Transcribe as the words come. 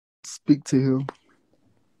speak to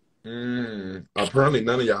him. Apparently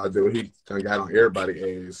none of y'all do. He done got on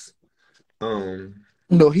everybody's ass.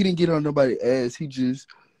 No, he didn't get on nobody's ass.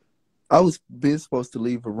 I was been supposed to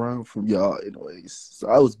leave around from y'all anyways. So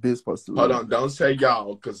I was been supposed to Hold leave. on, don't say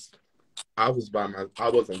y'all, because I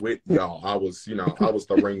wasn't with y'all. I was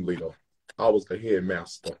the ringleader. I was the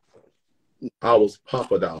headmaster. I was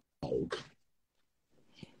Papa Dog.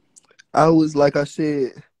 I was, like I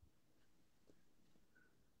said,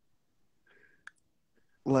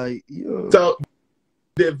 like, yo. So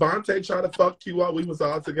did Vontae try to fuck you while we was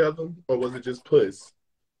all together, or was it just puss?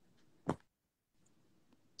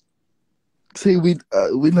 See, we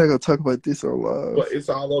not gonna talk about this on live. But it's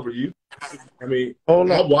all over you. I mean,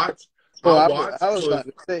 Hold on. I I watched was puss about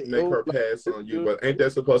to say, make her pass on you, but ain't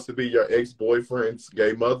that supposed to be your ex-boyfriend's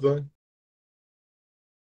gay mother?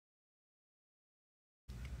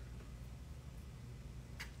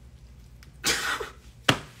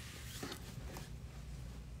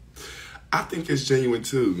 I think it's genuine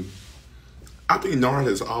too. I think Nard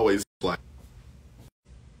has always like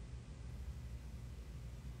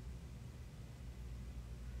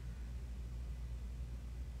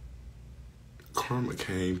karma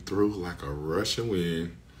came through like a Russian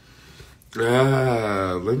wind.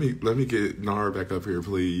 Let me get Nard back up here,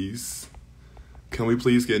 please. Can we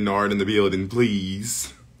please get Nard in the building,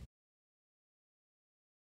 please?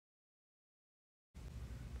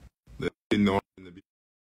 Let's get Nard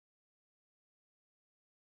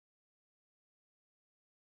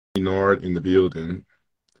in the building.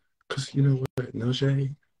 Cause you know what? No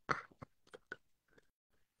shade.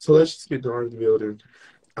 So let's just get Nard in the building.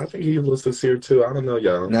 I think he was sincere too. I don't know,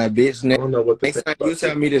 y'all. nah, bitch, I don't know what to next think time you about tell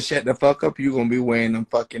this. me to shut the fuck up, you gonna be wearing them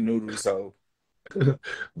fucking noodles, so.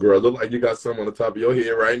 Girl, look like you got some on the top of your head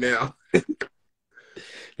right now.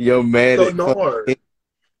 Yo, mad So at Nard.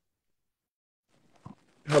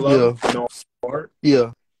 Hello? Yeah, Nard?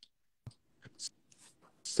 yeah.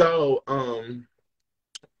 So,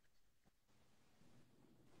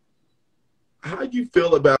 how you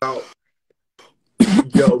feel about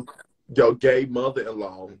your gay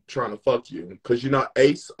mother-in-law trying to fuck you? Because, you know,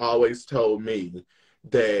 Ace always told me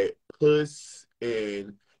that Puss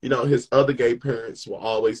and, you know, his other gay parents were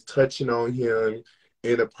always touching on him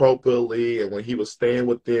inappropriately, and when he was staying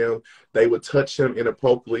with them, they would touch him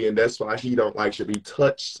inappropriately, and that's why he don't like to be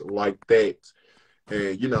touched like that,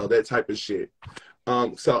 and, you know, that type of shit.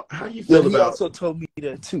 So how you Yeah, feel he about, also told me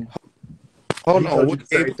that too. hold he on, told you the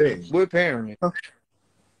same thing? what parent?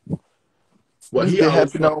 Well, This he been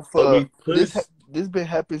always happening on told for me Puss. this been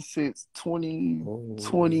happening since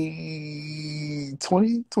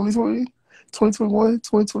 2021.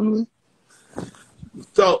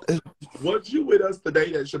 So, was you with us the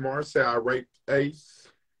day that Shamar said I raped Ace?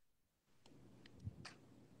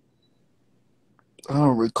 I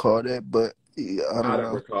don't recall that, but yeah, I I don't don't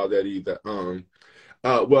know. recall that either. You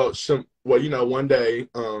know, one day,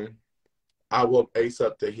 I woke Ace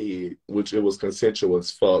up the head, which it was consensual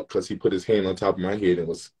as fuck because he put his hand on top of my head and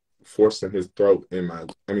was forcing his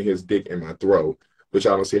his dick in my throat, which I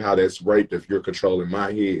don't see how that's rape if you're controlling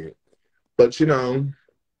my head. But, you know,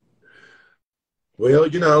 well,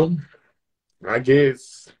 you know, I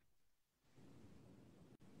guess.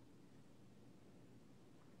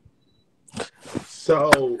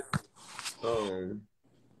 So, um,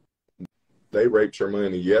 they raped your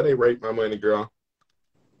money. Yeah, they raped my money, girl.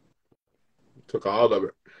 Took all of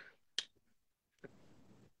it.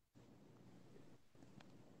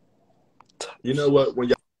 You know what? When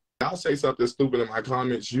y'all say something stupid in my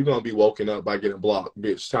comments, you're gonna be woken up by getting blocked,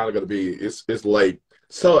 bitch. Time gonna be it's late.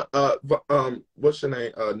 So what's your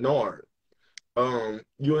name? Nard. You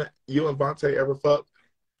and Vontae ever fuck?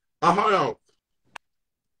 Hold on.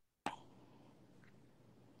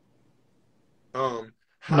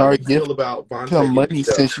 How Nari you give feel about him Vontae getting money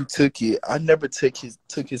shut? since you took it. I never took his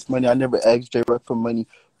money. I never asked Jroc for money.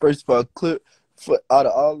 First of all, for out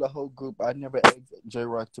of all the whole group, I never asked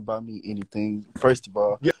Jroc to buy me anything. First of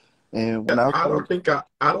all, Yeah, and when I I don't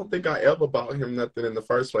think I ever bought him nothing in the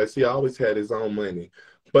first place. He always had his own money.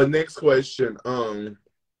 But next question,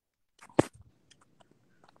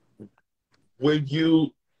 when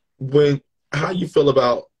you when how you feel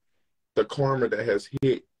about the karma that has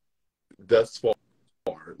hit thus far,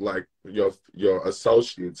 like your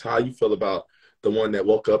associates? How you feel about the one that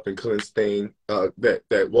woke up and couldn't stand,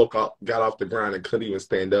 that woke up, got off the ground and couldn't even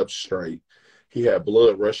stand up straight? He had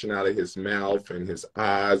blood rushing out of his mouth, and his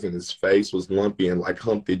eyes and his face was lumpy and like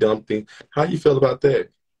Humpty Dumpty. How you feel about that?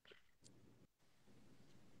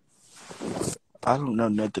 don't know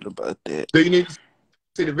nothing about that. Do you need to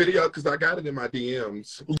see the video? Because I got it in my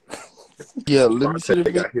DMs. Yeah, let me see the Vontae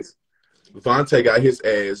video. got his Vontae got his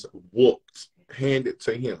ass whooped, handed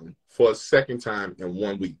to him for a second time in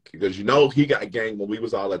 1 week. Because you know he got gang when we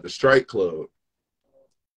was all at the straight club.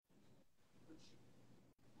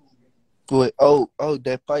 But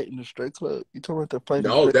that fight in the straight club. You talking about the fight?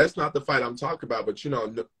 No, that's not the fight I'm talking about. But you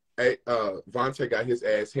know, Vontae got his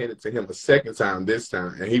ass handed to him a second time this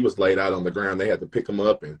time, and he was laid out on the ground. They had to pick him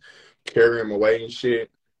up and carry him away and shit.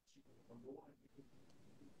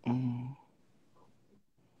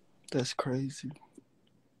 That's crazy.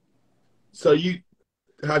 So you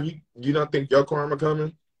don't think your karma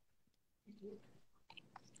coming?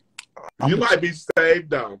 You might be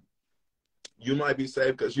saved though. You might be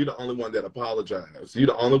saved because you're the only one that apologized. You're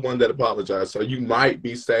the only one that apologized. So you might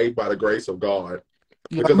be saved by the grace of God.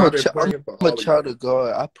 Yeah, Because I'm a child of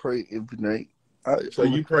God. I pray every night. So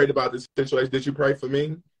you prayed about this situation. Did you pray for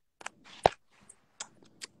me?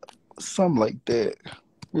 Something like that.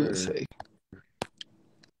 We'll say.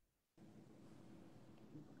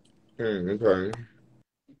 Okay.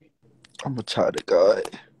 I'm a child of God.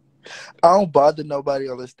 I don't bother nobody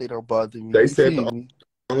unless they don't bother me. They said the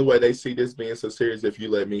only way they see this being sincere is if you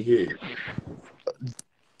let me hit.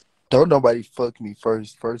 Don't nobody fuck me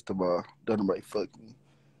first of all. Don't nobody fuck me.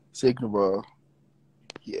 Second of all,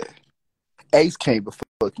 yeah. Ace came to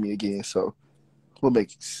fuck me again, so we'll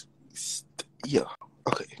make it. Yeah.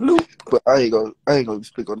 Okay. But I ain't gonna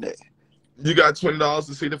speak on that. You got $20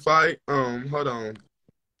 to see the fight? Hold on.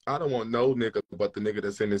 I don't want no nigga but the nigga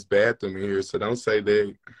that's in this bathroom in here, so don't say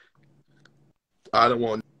that. I don't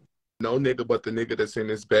want no nigga but the nigga that's in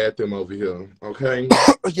this bathroom over here, okay?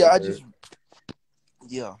 Yeah,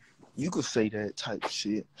 yeah, you could say that type of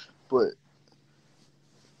shit, but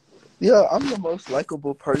yeah, I'm the most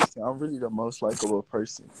likable person. I'm really the most likable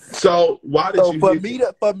person. So why did you?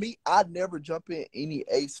 For me, I never jump in any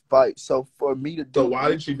Ace fight. So for me to do. So why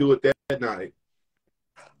did you do it that night?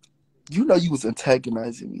 You know, you was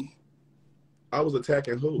antagonizing me. I was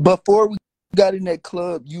attacking who? Before we got in that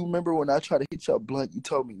club, you remember when I tried to hit your blunt? You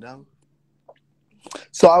told me no.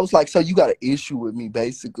 So I was like, so you got an issue with me,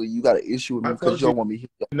 basically. You got an issue with me because you don't want me to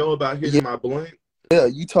hit that. You know about hitting my blunt? Yeah,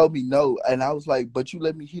 you told me no. And I was like, but you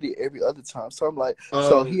let me hit it every other time. So I'm like,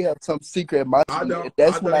 so he had some secret admirer. I don't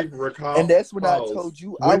even recall. And that's when I told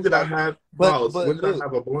you. When did I have a blunt? When did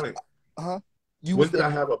I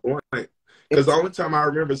have a blunt? Because the only time I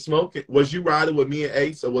remember smoking, was you riding with me and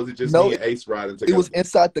Ace, or was it just me and Ace riding together? It was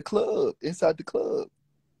inside the club. Inside the club.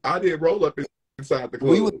 I didn't roll up inside the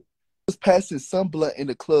club. We was passing some blunt in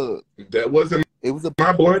the club. That wasn't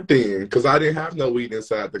my blunt then, because I didn't have no weed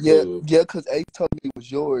inside the club. Yeah, because Ace told me it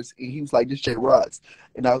was yours, and he was like, this Jroc's.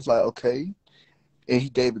 And I was like, okay. And he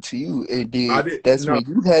gave it to you, and then when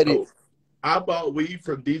you had it. I bought weed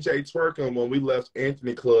from DJ Twerkin when we left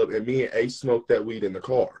Anthony Club, and me and Ace smoked that weed in the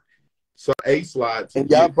car. So Ace lied to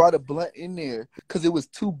and y'all brought a blunt in there because it was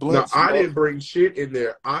 2 blunts. No, I didn't bring shit in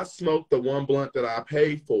there. I smoked the one blunt that I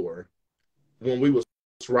paid for when we was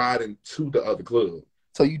riding to the other club.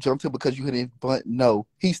 So you jumped in because you hit his blunt? No.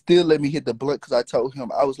 He still let me hit the blunt because I told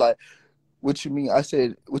him. I was like, what you mean? I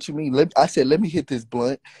said, what you mean? I said, let me hit this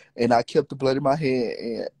blunt. And I kept the blunt in my hand.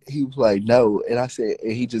 And he was like, no. And I said,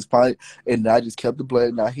 and he just finally, and I just kept the blunt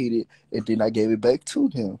and I hit it. And then I gave it back to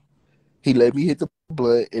him. He let me hit the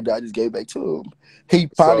blunt, and I just gave it back to him. He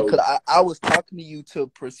finally, because I was talking to you to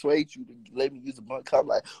persuade you to let me use the blunt. I'm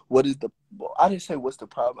like, what is the? I didn't say what's the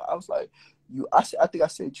problem. I was like, I think I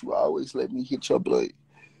said you always let me hit your blunt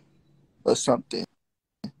or something.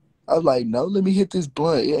 I was like, no, let me hit this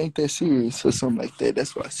blunt. It ain't that serious or something like that.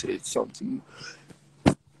 That's why I said something to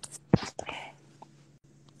you.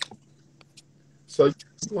 So you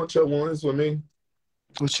want your ones with me?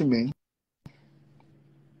 What you mean?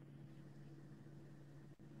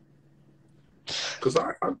 Because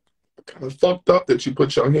I kind of fucked up that you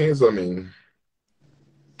put your hands on me.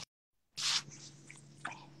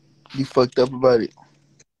 You fucked up about it?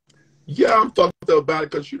 Yeah, I'm fucked up about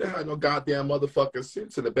it because you don't have no goddamn motherfucking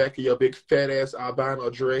sense in the back of your big fat ass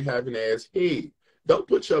albino dread having ass head. Don't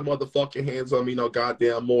put your motherfucking hands on me no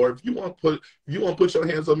goddamn more. If you want to put your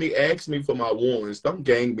hands on me, ask me for my warrants. Don't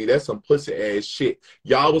gang me. That's some pussy ass shit.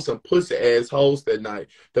 Y'all was some pussy ass hoes that night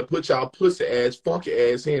that put y'all pussy ass funky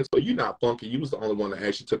ass hands. But you not funky. You was the only one that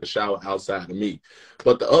actually took a shower outside of me.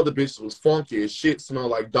 But the other bitches was funky as shit, smell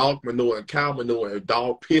like dog manure and cow manure and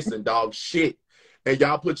dog piss and dog shit. And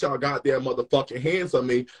y'all put y'all goddamn motherfucking hands on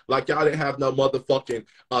me like y'all didn't have no motherfucking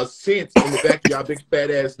sense in the back of y'all big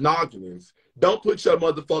fat ass noggins. Don't put your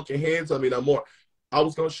motherfucking hands on me no more. I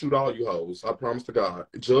was going to shoot all you hoes. I promise to God.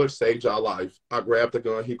 Judge saved y'all life. I grabbed the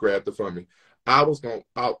gun. He grabbed it from me.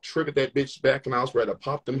 I'll trigger that bitch back, and I was ready to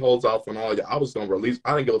pop them holes off on all y'all. I was gonna release.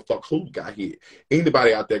 I didn't give a fuck who got hit.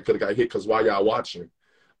 Anybody out there could have got hit because while y'all watching,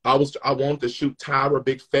 I wanted to shoot Tyra,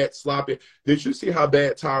 big fat sloppy. Did you see how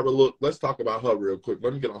bad Tyra looked? Let's talk about her real quick.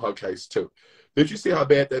 Let me get on her case too. Did you see how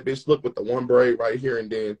bad that bitch looked with the one braid right here and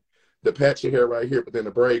then the patch of hair right here, but then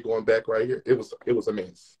the braid going back right here? It was a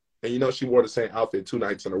mess. And you know she wore the same outfit 2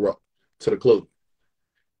 nights in a row to the club.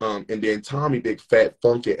 And then Tommy, big fat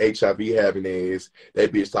funky HIV having ass,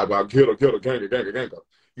 that bitch talk about get her, ganger.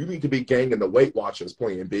 You need to be ganging the Weight Watchers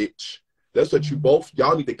playing, bitch. That's what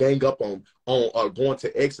y'all need to gang up on going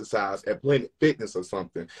to exercise at Planet Fitness or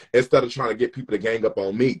something instead of trying to get people to gang up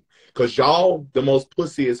on me. Because y'all the most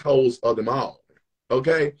pussiest hoes of them all.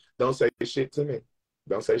 Okay? Don't say shit to me.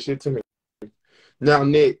 Don't say shit to me. Now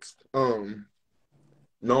next,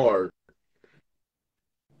 Nard.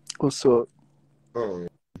 What's up?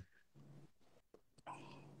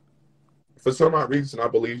 For some odd reason, I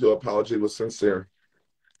believe your apology was sincere.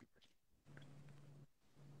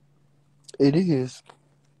 It is,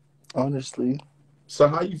 honestly. So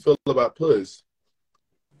how you feel about Puss?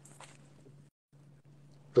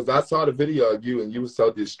 Because I saw the video of you and you were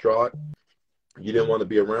so distraught. You didn't want to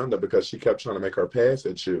be around her because she kept trying to make her pass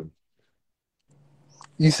at you.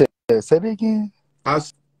 You said, say that again? I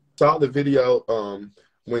saw the video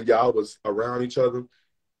when y'all was around each other.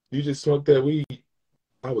 You just smoked that weed.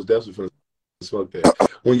 I was definitely going to smoke that.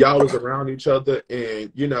 When y'all was around each other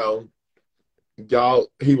and, you know,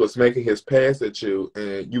 he was making his pass at you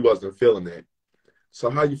and you wasn't feeling that. So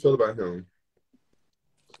how you feel about him?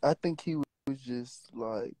 I think he was just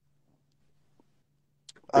like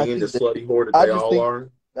being the slutty whore that they all are.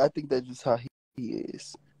 I think that's just how he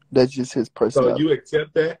is. That's just his personality. So you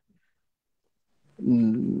accept that?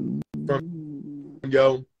 From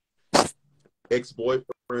your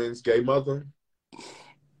ex-boyfriend's gay mother?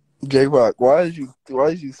 Jroc, why is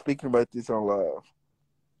you speaking about this on live?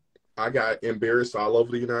 I got embarrassed all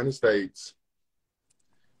over the United States.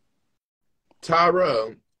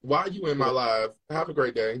 Tyra, why are you in my live? Have a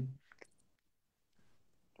great day.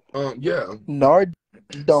 Yeah. Nard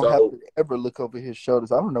don't have to ever look over his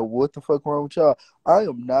shoulders. I don't know what the fuck wrong with y'all. I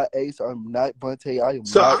am not Ace. I'm not Bunte.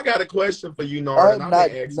 I got a question for you, Nard. I'm not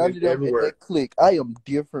none of them in that clique. I am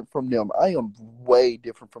different from them. I am way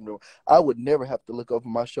different from them. I would never have to look over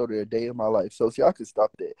my shoulder a day in my life. So y'all can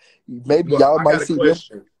stop that. Maybe y'all might see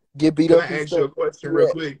them get beat up. Can I ask you a question real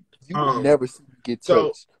quick? You would never see me get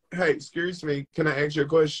touched. Hey, excuse me. Can I ask you a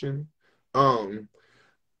question?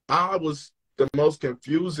 The most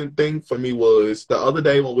confusing thing for me was the other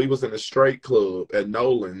day when we was in a straight club at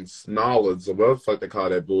Nolan's, or whatever the fuck they call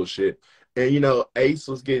that bullshit. And, you know, Ace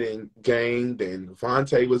was getting ganged and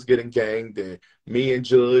Vontae was getting ganged and me and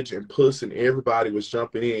Judge and Puss and everybody was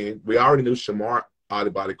jumping in. We already knew Shamar,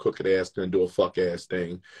 body crooked ass, couldn't do a fuck ass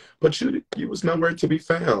thing. But you was nowhere to be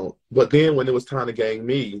found. But then when it was time to gang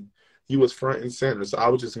me, you was front and center. So I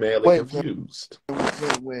was just madly confused.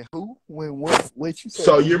 When who? When what? What you said?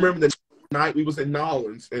 So you remember the night we was in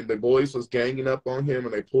Nolans and the boys was ganging up on him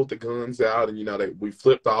and they pulled the guns out and, you know, we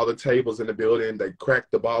flipped all the tables in the building. They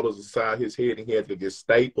cracked the bottles inside his head and he had to get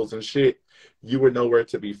staples and shit. You were nowhere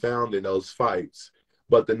to be found in those fights.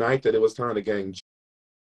 But the night that it was time to gang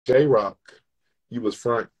Jroc, you was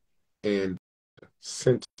front and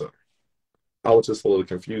center. I was just a little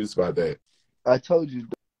confused by that. I told you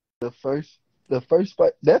the first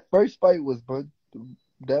fight, that first fight was, but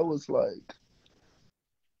that was like,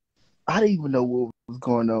 I didn't even know what was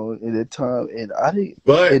going on at that time, and I didn't.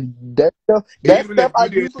 But and that stuff, I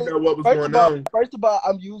usually know what was going on. First of all,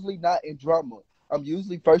 I'm usually not in drama. I'm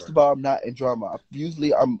not in drama.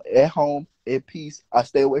 I'm at home, at peace. I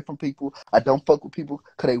stay away from people. I don't fuck with people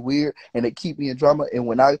because they weird and they keep me in drama. And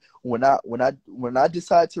when I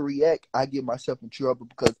decide to react, I get myself in trouble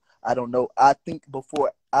because I don't know. I think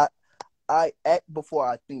before I act before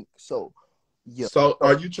I think. So yeah. So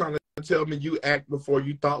are you trying to tell me you act before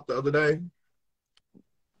you thought the other day?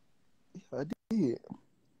 I did.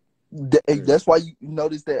 That's why you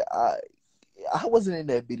noticed that I wasn't in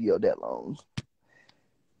that video that long.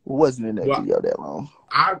 Wasn't in that video that long.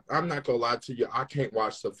 I'm not gonna lie to you. I can't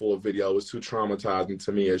watch the full video. It's too traumatizing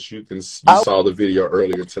to me. As you saw the video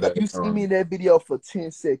earlier today. You see me in that video for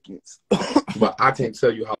 10 seconds. But I can't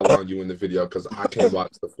tell you how long you in the video because I can't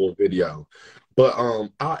watch the full video. But I'll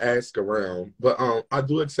ask around. But I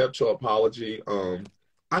do accept your apology.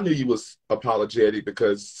 I knew you was apologetic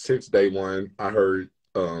because since day one I heard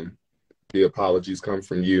the apologies come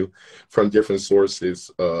from you, from different sources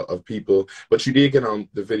of people. But you did get on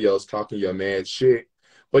the videos talking your mad shit.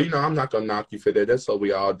 But, I'm not going to knock you for that. That's what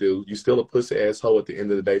we all do. You still a pussy asshole at the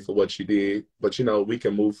end of the day for what you did. But, we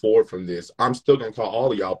can move forward from this. I'm still going to call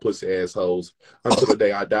all of y'all pussy assholes until the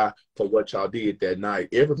day I die for what y'all did that night.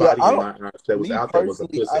 Yeah, Everybody I in don't. my eyes that was Me out there was a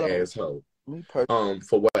personally, pussy I don't. asshole. Me personally,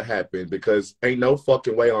 For what happened, because ain't no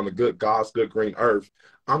fucking way on the good God's good green earth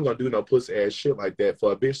I'm going to do no pussy ass shit like that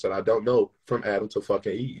for a bitch that I don't know from Adam to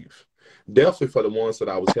fucking Eve. Definitely for the ones that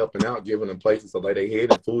I was helping out, giving them places to lay their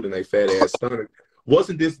head and food in their fat ass stomach.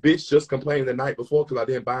 Wasn't this bitch just complaining the night before because I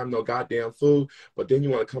didn't buy him no goddamn food? But then you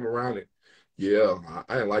want to come around and, yeah,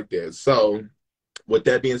 I didn't like that. So, with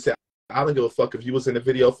that being said, I don't give a fuck if you was in the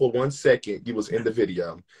video for 1 second. You was in the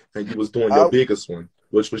video and you was doing your I biggest one,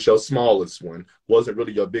 which was your smallest one. Wasn't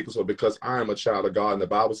really your biggest one because I am a child of God and the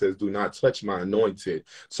Bible says, do not touch my anointed.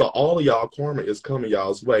 So all of y'all karma is coming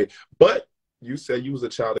y'all's way. But you said you was a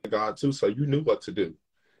child of God too, so you knew what to do.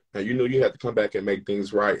 And you knew you had to come back and make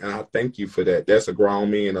things right. And I thank you for that. That's a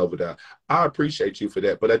grown man over there. I appreciate you for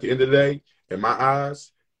that. But at the end of the day, in my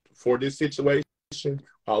eyes, for this situation,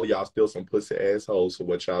 all of y'all still some pussy assholes for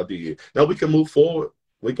what y'all did. Now we can move forward.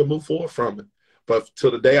 We can move forward from it. But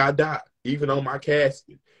till the day I die, even on my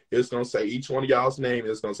casket, it's going to say each one of y'all's name.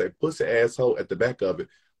 It's going to say pussy asshole at the back of it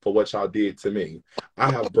for what y'all did to me.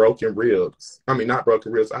 I have broken ribs. I mean, not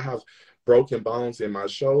broken ribs. I have broken bones in my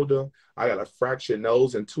shoulder. I got a fractured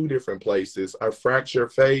nose in 2 different places. A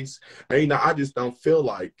fractured face. And, I just don't feel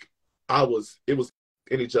like it was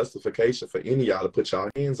any justification for any of y'all to put y'all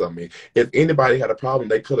hands on me. If anybody had a problem,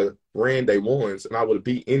 they could have ran their ones and I would have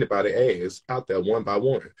beat anybody's ass out there one by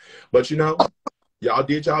one. But y'all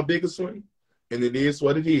did y'all biggest one and it is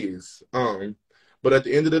what it is. But at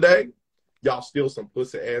the end of the day, y'all still some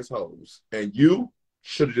pussy assholes. And you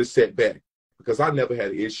should have just sat back because I never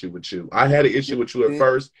had an issue with you. I had an issue with you at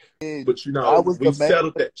first, but I was we the man.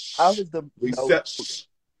 settled that. I was the no.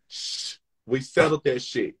 We settled that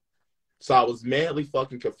shit. So I was madly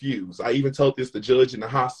fucking confused. I even told this to the judge in the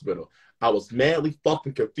hospital. I was madly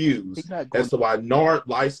fucking confused as to why Nard,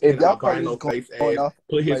 light-skinned, albino face ass,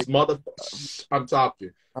 put his I'm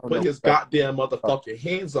talking. Put his goddamn motherfucking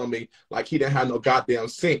hands on me like he didn't have no goddamn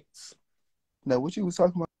sense. Now, what you was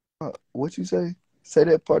talking about? What you say? Say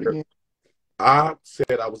that part again. I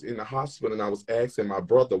said I was in the hospital and I was asking my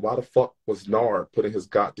brother, why the fuck was Nard putting his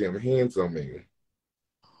goddamn hands on me?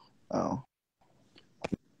 Oh.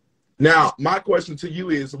 Now, my question to you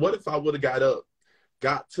is, what if I would have got up,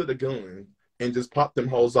 got to the gun, and just popped them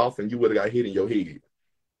holes off and you would have got hit in your head?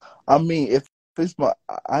 I mean, if it's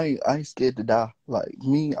I ain't scared to die. Like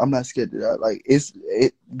me, I'm not scared to die. Like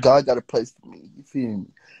God got a place for me. You feel me?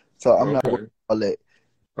 So I'm not worried about that.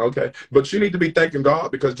 Okay. But you need to be thanking God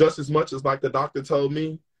because just as much as like the doctor told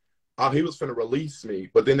me, he was finna release me,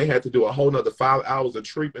 but then they had to do a whole nother 5 hours of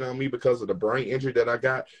treatment on me because of the brain injury that I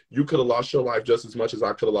got. You could have lost your life just as much as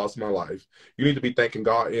I could have lost my life. You need to be thanking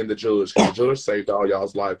God and the judge because the judge saved all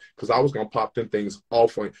y'all's life because I was going to pop them things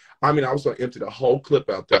off. I was going to empty the whole clip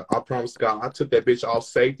out there. I promise God, I took that bitch off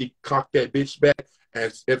safety, cocked that bitch back,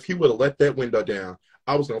 and if he would have let that window down,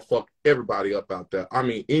 I was going to fuck everybody up out there. I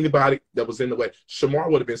mean, anybody that was in the way. Shamar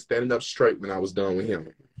would have been standing up straight when I was done with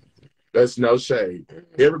him. That's no shade.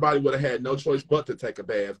 Everybody would have had no choice but to take a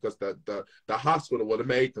bath because the hospital would have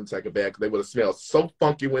made them take a bath because they would have smelled so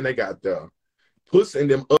funky when they got there. Puss in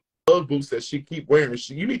them Ugg boots that she keep wearing.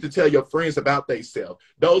 You need to tell your friends about themselves.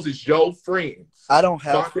 Those is your friends. I don't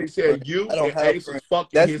have Fonte said you and Ace was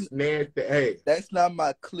fucking his nasty ass. That's not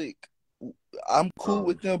my clique. I'm cool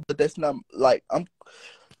with them, but that's not like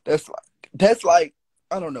that's like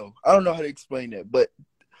I don't know. I don't know how to explain that, but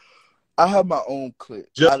I have my own clique.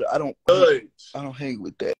 I don't hang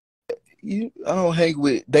with that. I don't hang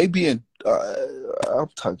with they being. I'm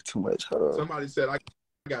talking too much. Somebody said I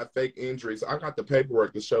got fake injuries. I got the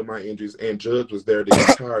paperwork to show my injuries, and Judge was there the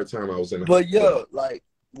entire time I was in. But yeah,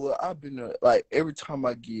 I've been every time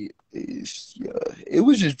I get it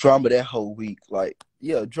was just drama that whole week.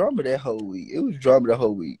 Drama that whole week. It was drama the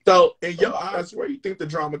whole week. So in your eyes, where do you think the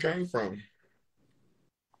drama came from?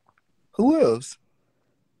 Who else?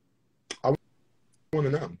 I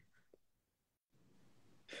want to know.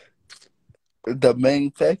 The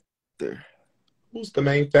main factor. Who's the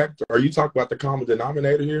main factor? Are you talking about the common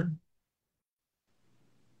denominator here?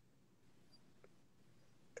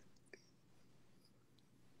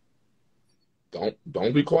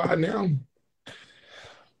 Don't be quiet now.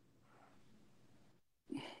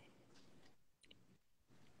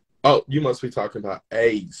 Oh, you must be talking about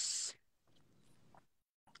Ace.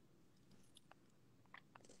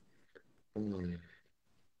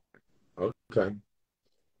 Okay.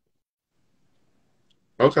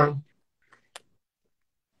 Okay.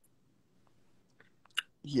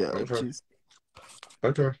 Yeah, okay.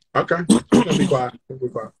 Okay. Okay. I'm gonna be quiet. I'm gonna be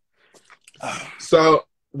quiet. So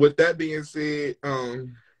with that being said,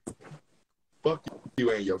 fuck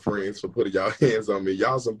you and your friends for putting y'all hands on me.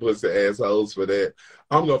 Y'all some pussy assholes for that.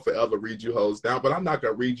 I'm gonna forever read you hoes down, but I'm not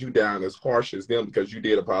gonna read you down as harsh as them because you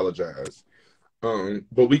did apologize.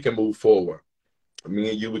 But we can move forward. Me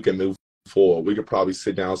and you, we can move forward. We could probably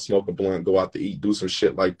sit down, smoke a blunt, go out to eat, do some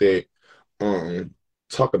shit like that.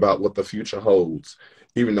 Talk about what the future holds.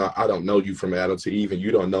 Even though I don't know you from Adam to Eve, and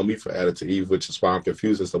you don't know me from Adam to Eve, which is why I'm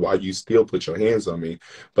confused as to why you still put your hands on me.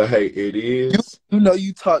 But hey, it is. You know,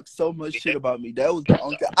 you talk so much shit about me. That was the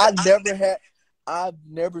only thing. I've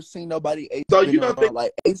never seen nobody Ace So been you don't think around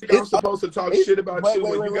like Ace. I'm supposed to talk shit about wait, you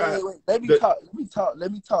wait, when wait, you wait, got wait, wait. Let me the, talk.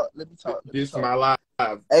 Let me talk. this is my life.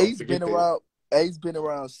 Ace been around. Ace been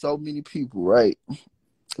around so many people, right?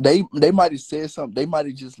 They might have said something. They might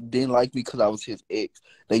have just didn't like me because I was his ex.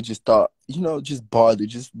 They just thought, just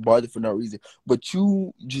bothered for no reason. But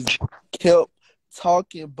you just kept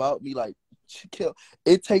talking about me like she kept.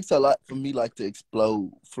 It takes a lot for me like to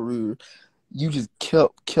explode for real. You just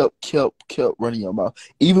kept running your mouth.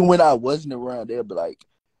 Even when I wasn't around, they'd be like,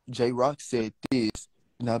 Jroc said this,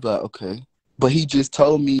 and I'd be like, okay. But he just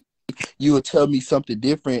told me you would tell me something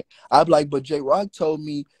different. I'd be like, but Jroc told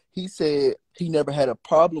me. He said he never had a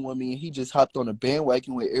problem with me, and he just hopped on a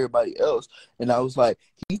bandwagon with everybody else. And I was like,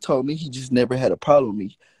 he told me he just never had a problem with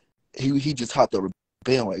me. He just hopped on a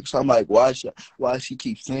bandwagon. So I'm like, why she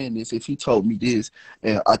keep saying this if he told me this?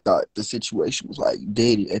 And I thought the situation was like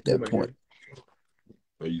dead at that point.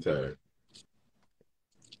 Are you tired?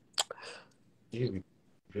 You be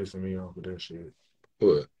pissing me off with that shit.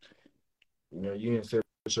 What? You didn't set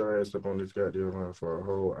your ass up on this goddamn line for a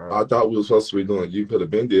whole hour. I thought we were supposed to be doing. You could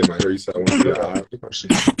have been there. My hair. You said I want to be out.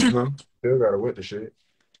 Huh? Still gotta wet the shit.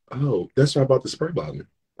 Oh, that's right about the spray bottle.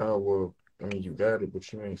 Oh well, I mean you got it,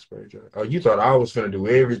 but you ain't spray dry. Oh, you thought I was finna do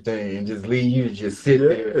everything and just leave you to just sit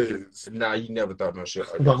there. Nah, you never thought no shit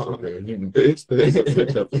like that. Okay.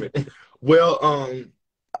 It's well,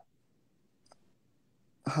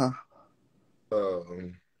 Huh?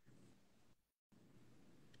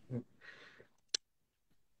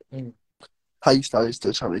 How you started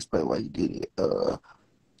still trying to explain why you did it?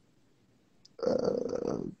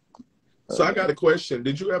 So I got a question.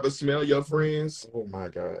 Did you ever smell your friends? Oh my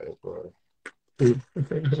god, bro.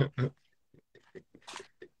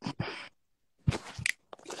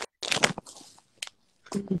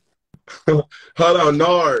 Hold on,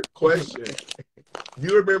 Nard. Question.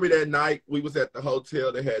 You remember that night we was at the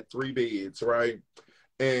hotel that had 3 beds, right?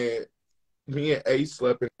 And me and Ace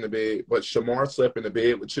slept in the bed, but Shamar slept in the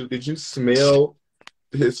bed with you. Did you smell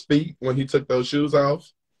his feet when he took those shoes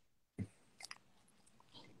off?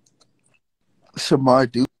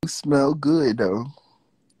 Shamar do smell good though.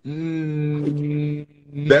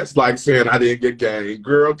 That's like saying I didn't get game.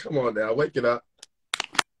 Girl, come on now. Wake it up.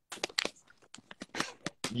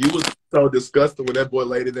 You was so disgusted when that boy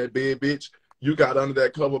laid in that bed, bitch. You got under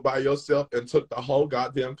that cover by yourself and took the whole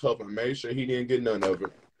goddamn cover and made sure he didn't get none of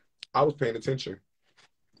it. I was paying attention.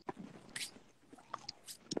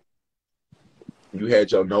 You had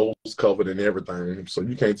your nose covered and everything, so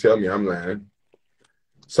you can't tell me I'm lying.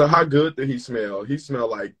 So how good did he smell? He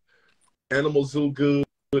smelled like animal zoo good,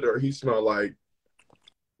 or he smelled like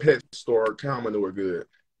pet store cow manure good?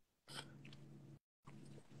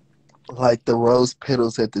 Like the rose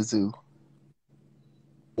petals at the zoo.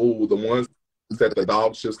 Oh, the ones that the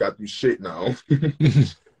dogs just got you shitting on.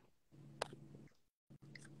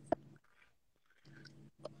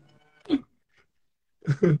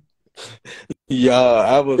 Y'all,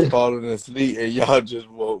 I was falling asleep and y'all just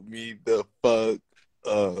woke me the fuck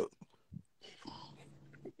up.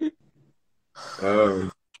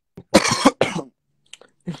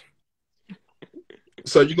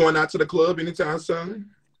 So you going out to the club anytime soon?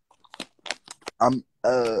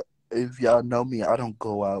 If y'all know me, I don't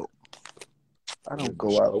go out. I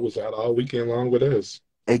was out all weekend long with us.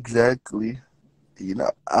 Exactly.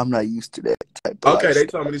 I'm not used to that type of Okay, lifestyle. they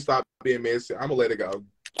told me to stop being messy. I'm gonna let it go.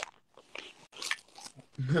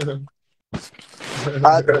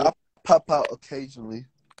 I pop out occasionally.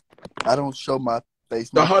 I don't show my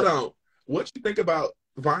face. So hold on. What you think about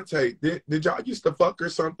Vontae? Did y'all used to fuck or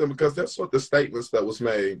something? Because that's what the statements that was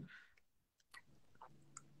made.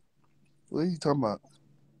 What are you talking about?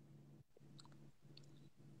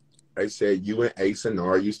 They said you and Ace and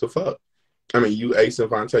Nard used to fuck. I mean, you, Ace, and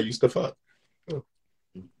Vontae used to fuck.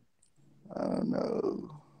 I don't know.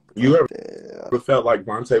 You ever felt like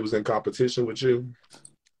Vontae was in competition with you?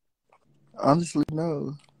 Honestly,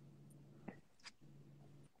 no.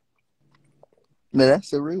 No,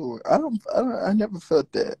 that's the real one. I never felt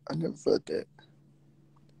that.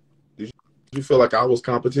 you feel like I was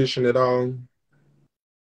competition at all?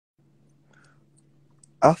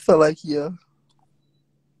 I felt like you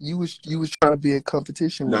was trying to be in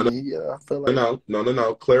competition with No, me. Yeah, I felt like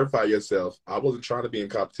no. Clarify yourself. I wasn't trying to be in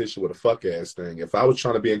competition with a fuck ass thing. If I was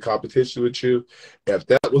trying to be in competition with you, if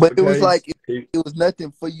that was but the it was case, like it was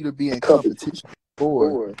nothing for you to be in competition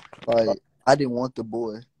for. Like I didn't want the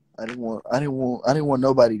boy. I didn't want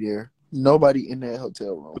nobody there. Nobody in that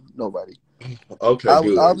hotel room. Nobody. okay, I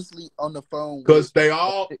was good. obviously on the phone with Because they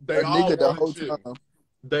all a nigga the whole wanted you. time.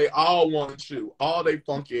 They all wanted you. All they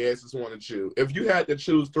funky asses wanted you. If you had to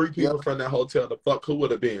choose 3 people Yep. from that hotel to fuck, who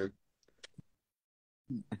would have been?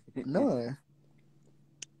 None.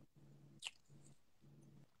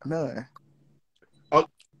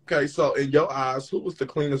 Okay, so in your eyes, who was the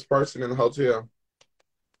cleanest person in the hotel?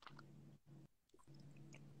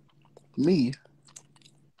 Me.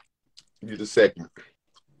 You the second.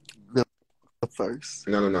 The first.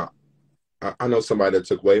 No. I know somebody that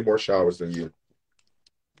took way more showers than you.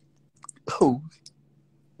 Who?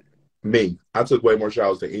 Me. I took way more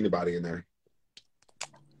showers than anybody in there.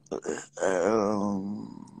 I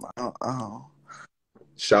don't.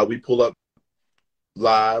 Shall we pull up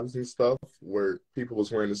lives and stuff where people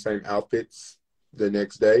was wearing the same outfits the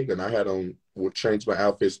next day, and I had on change my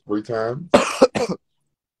outfits 3 times?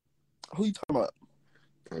 Who you talking about?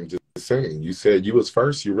 I'm just saying. You said you was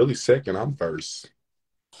first. You're really second. I'm first.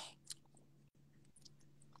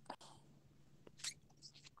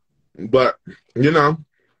 But you know,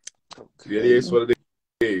 Okay. it is what it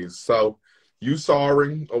is. So you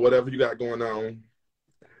sorry or whatever you got going on.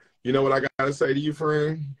 You know what I gotta say to you,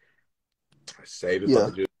 friend? Save it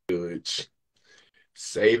for the judge.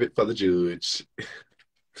 Save it for the judge.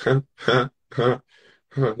 Don't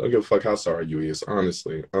give a fuck how sorry you is,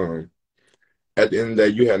 honestly. At the end of the day,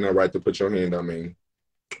 you had no right to put your hand on me.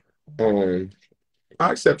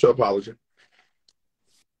 I accept your apology.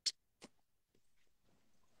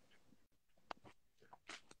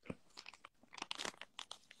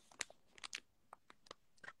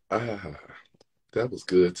 That was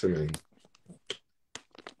good to me.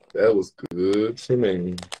 That was good to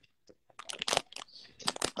me.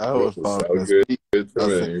 I was falling so asleep. good to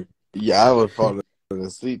me. Yeah, I was falling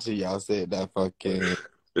asleep till y'all said that fucking.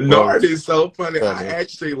 Nard is so funny. Funny. I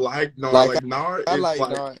actually like Nard. Like Nard I is like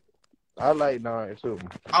like Nard. I like Nard too.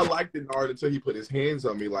 I liked the Nard until he put his hands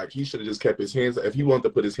on me. Like he should have just kept his hands. If he wanted to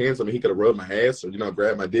put his hands on me, he could have rubbed my ass or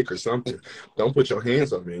grab my dick or something. Don't put your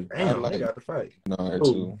hands on me. Damn, they got to fight. Nard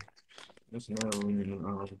too. It's not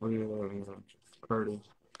Curtis.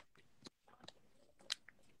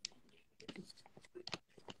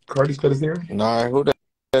 Cardi's cut his hair? Nard, who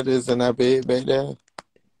that is in that bed back there?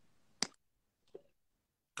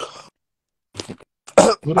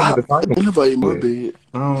 Who done the fight? Anybody in my bed?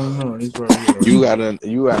 I don't know. He's right here. You got a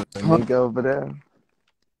nigga over there?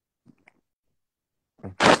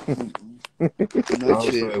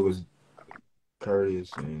 Also, it was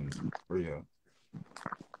Curtis and Rio.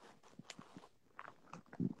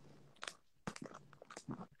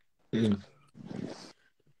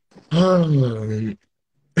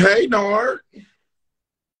 Hey, Nard.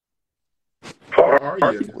 How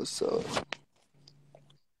are you? What's up?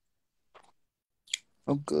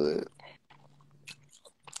 I'm good.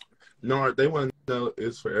 Nard, they want to know,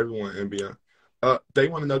 it's for everyone and beyond. They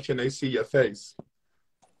want to know, can they see your face?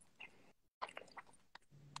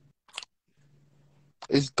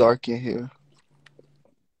 It's dark in here.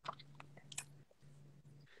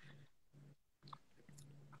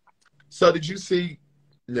 So did you see?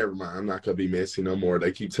 Never mind. I'm not gonna be messy no more.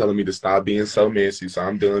 They keep telling me to stop being so messy, so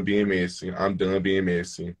I'm done being messy. I'm done being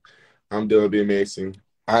messy.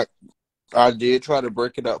 I did try to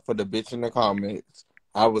break it up for the bitch in the comments.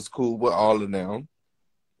 I was cool with all of them.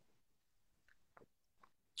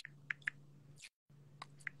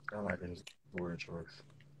 I like his word choice.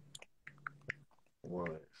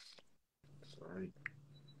 Was. Sorry.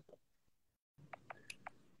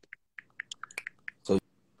 So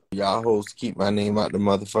y'all hoes keep my name out the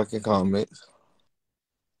motherfucking comments.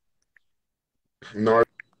 Nard,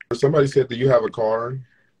 somebody said that you have a car.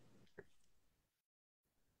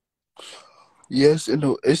 Yes,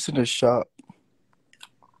 it's in the shop.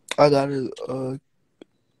 I got a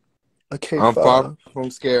K5. I'm far from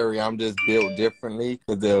scary. I'm just built differently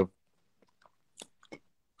because of,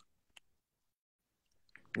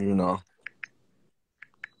 Nard,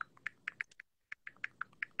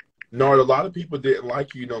 a lot of people didn't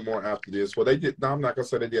like you no more after this. Well, they did. No, I'm not gonna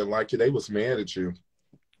say they didn't like you. They was mad at you.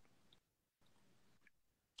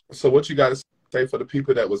 So what you got to say for the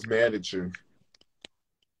people that was mad at you?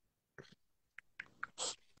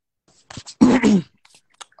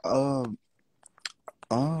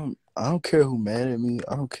 I don't care who mad at me.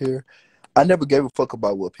 I don't care. I never gave a fuck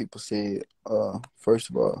about what people said. First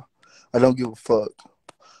of all, I don't give a fuck.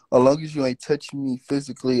 As long as you ain't touching me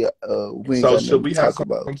physically, we ain't So got should nothing to we have talk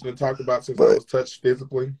about. something to talk about since I But was touched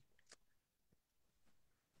physically?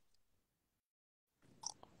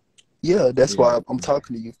 yeah, that's why I'm Mm,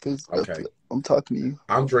 talking to you physically. okay. I'm talking to you.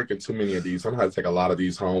 I'm drinking too many of these. I'm gonna have to take a lot of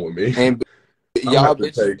these home with me. And I'm gonna y'all have to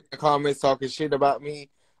bitches in take. the comments talking shit about me.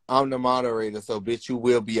 I'm the moderator, so bitch, you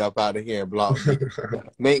will be up out of here and block me.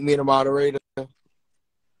 Make me the moderator.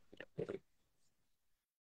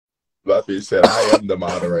 That bitch said I am the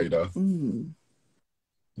moderator. Mm.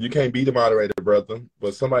 You can't be the moderator, brother,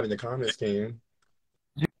 but somebody in the comments can.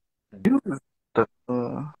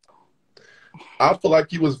 Uh, I feel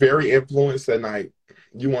like you was very influenced that night.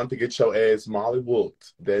 You wanted to get your ass molly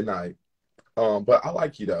whooped that night. But I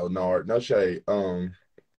like you though, Nard. No shade.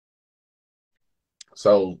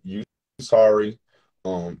 So you sorry.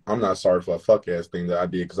 I'm not sorry for a fuck ass thing that I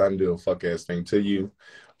did because I didn't do a fuck ass thing to you.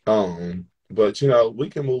 But you know, we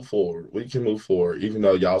can move forward. We can move forward, even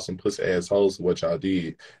though y'all some pussy assholes for what y'all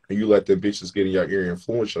did. And you let them bitches get in your ear and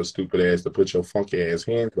influence your stupid ass to put your funky ass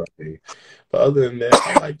hands on me. But other than that,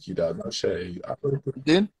 I like you though. No shade.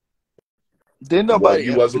 then Well, nobody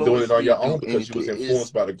you wasn't doing it influenced on me to your own do because you was anything.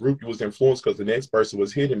 influenced by the group. You was influenced because the next person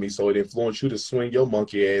was hitting me, so it influenced you to swing your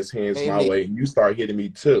monkey ass hands Hey, my Nick. way, and you start hitting me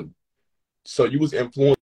too. So you was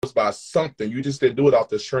influenced by something. You just didn't do it off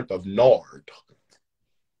the strength of Nard.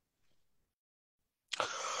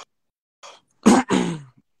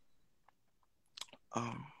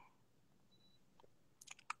 um,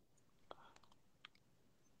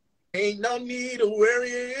 Ain't no need of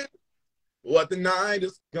worrying what the night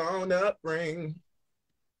is gonna bring.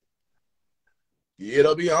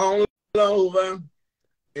 It'll be all over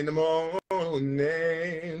in the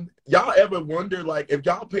morning. Y'all ever wonder, like, if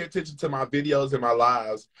y'all pay attention to my videos and my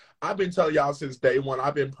lives, I've been telling y'all since day one,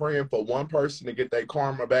 I've been praying for one person to get their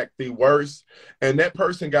karma back the worst. And that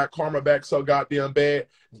person got karma back so goddamn bad,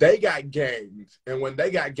 they got ganged. And when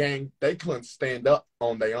they got ganged, they couldn't stand up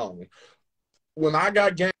on their own. When I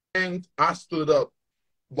got ganged, I stood up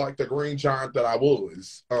like the green giant that I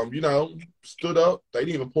was. Stood up. They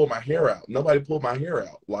didn't even pull my hair out. Nobody pulled my hair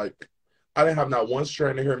out. Like, I didn't have not one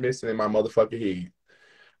strand of hair missing in my motherfucking head.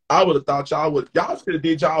 I would have thought y'all should have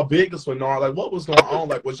did y'all biggest with Nard. Like, what was going on?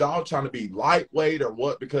 Like, was y'all trying to be lightweight or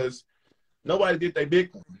what? Because nobody did their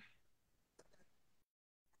big one.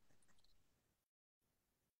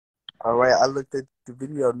 all right, I looked at the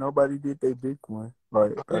video. Nobody did their big one.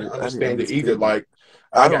 Like, I didn't I didn't understand it either. understand it. Like,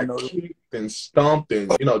 I I don't got know. kicked and stomped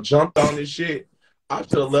and, jumped on this shit. I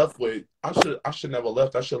should have left with, I should never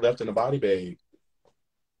left. I should have left in a body bag.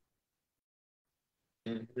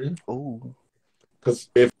 Oh, Because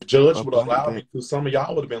if Judge a would body allow bag. me to, some of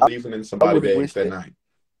y'all would have been leaving in some I body would have bags wished that that. night.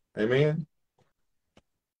 Amen.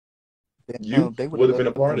 Damn, You they would would have have been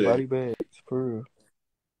left a part in of that. body bags for real.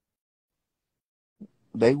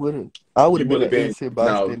 They would have. I would You have been would have an been, innocent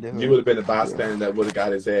no, bystander. you would have been a Yeah. bystander that would have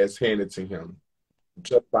got his ass handed to him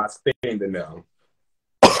just by standing there.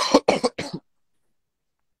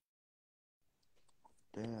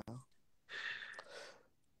 Damn.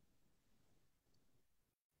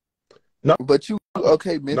 No, But you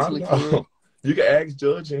okay not mentally at for real? all. You can ask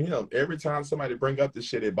Judge and him. Every time somebody bring up this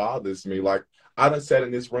shit, it bothers me. Like, I done sat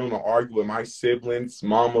in this room and argue with my siblings,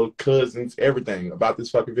 mama, cousins, everything about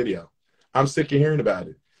this fucking video. I'm sick of hearing about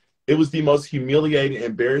it. It was the most humiliating,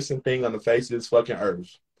 embarrassing thing on the face of this fucking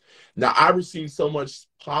earth. Now, I received so much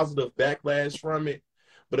positive backlash from it,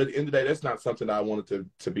 but at the end of the day, that's not something I wanted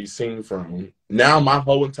to be seen from. Now, my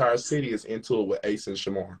whole entire city is into it with Ace and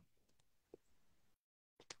Shamar.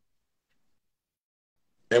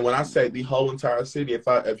 And when I say the whole entire city,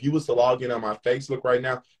 if you was to log in on my Facebook right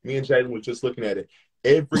now, me and Jaden were just looking at it.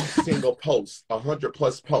 Every single post,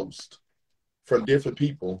 100+ posts from different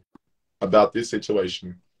people about this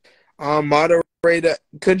situation. Moderator,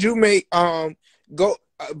 could you make go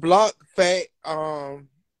block fat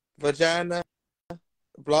vagina?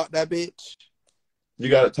 Block that bitch. You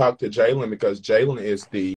got to talk to Jalen because Jalen is the